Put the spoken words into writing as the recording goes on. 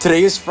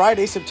Today is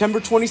Friday, September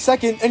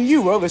 22nd, and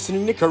you are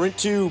listening to Current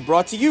 2,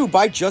 brought to you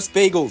by Just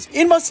Bagels.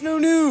 In must-know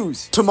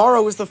news,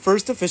 tomorrow is the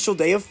first official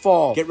day of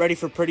fall. Get ready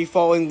for pretty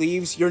falling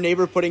leaves, your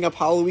neighbor putting up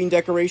Halloween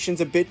decorations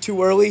a bit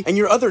too early, and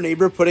your other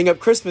neighbor putting up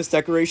Christmas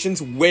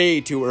decorations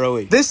way too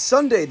early. This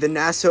Sunday, the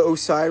NASA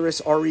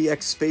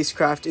OSIRIS-REx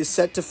spacecraft is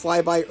set to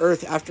fly by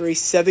Earth after a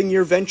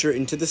 7-year venture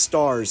into the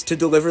stars to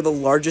deliver the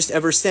largest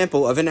ever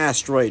sample of an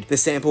asteroid. The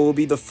sample will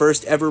be the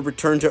first ever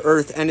return to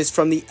Earth and is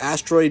from the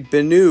asteroid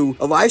Bennu.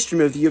 A live stream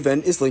of the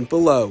event is linked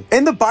below.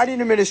 And the Biden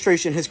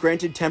administration has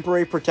granted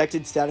temporary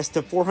protected status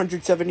to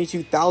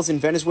 472,000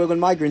 Venezuelan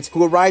migrants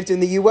who arrived in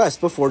the U.S.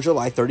 before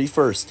July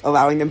 31st,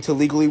 allowing them to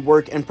legally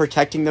work and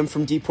protecting them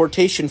from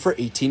deportation for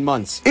 18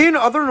 months. In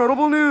other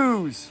notable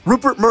news,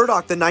 Rupert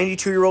Murdoch, the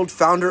 92-year-old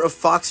founder of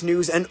Fox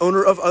News and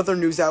owner of other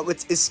news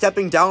outlets, is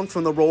stepping down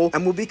from the role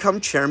and will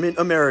become chairman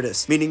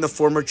emeritus, meaning the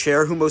former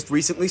chair who most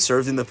recently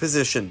served in the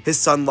position. His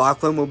son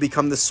Lachlan will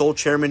become the sole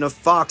chairman of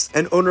Fox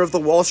and owner of the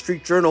Wall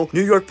Street Journal,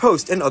 New York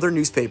Post, and other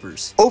newspapers.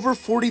 Over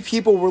 40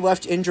 people were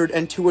left injured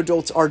and 2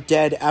 adults are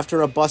dead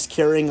after a bus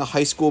carrying a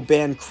high school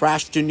band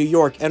crashed in New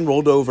York and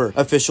rolled over.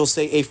 Officials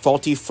say a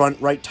faulty front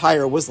right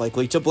tire was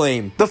likely to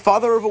blame. The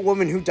father of a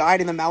woman who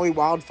died in the Maui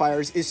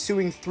wildfires is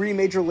suing 3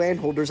 major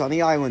landholders on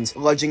the islands,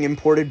 alleging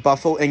imported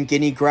buffalo and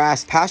guinea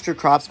grass pasture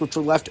crops which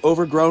were left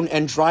overgrown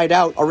and dried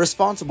out are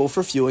responsible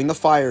for fueling the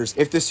fires.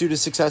 If the suit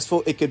is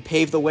successful, it could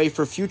pave the way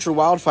for future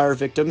wildfire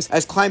victims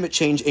as climate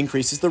change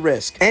increases the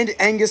risk. And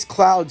Angus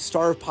Cloud,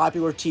 star of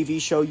popular TV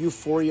show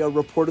Euphoria,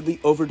 reportedly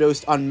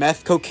overdosed on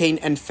meth, cocaine,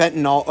 and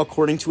fentanyl,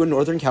 according to a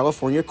Northern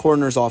California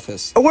coroner's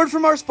office. A word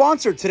from our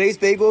sponsor. Today's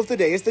bagel of the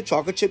day is the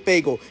chocolate chip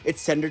bagel.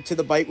 It's tendered to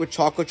the bite with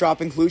chocolate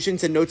drop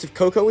inclusions and notes of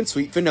cocoa and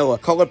sweet vanilla.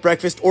 Call it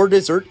breakfast or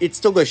dessert, it's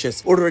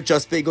delicious. Order at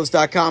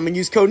justbagels.com and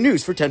use code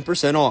NEWS for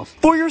 10% off.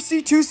 For your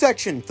C2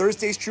 section,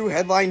 Thursday's true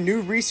headline: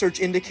 new research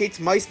indicates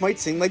mice might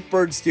sing like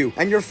birds do.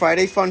 And your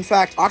Friday fun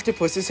fact: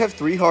 octopuses have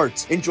 3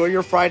 hearts. Enjoy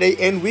your Friday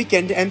and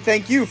weekend, and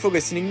thank you for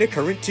listening to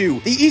Current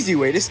 2, the easy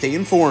way to stay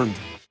informed.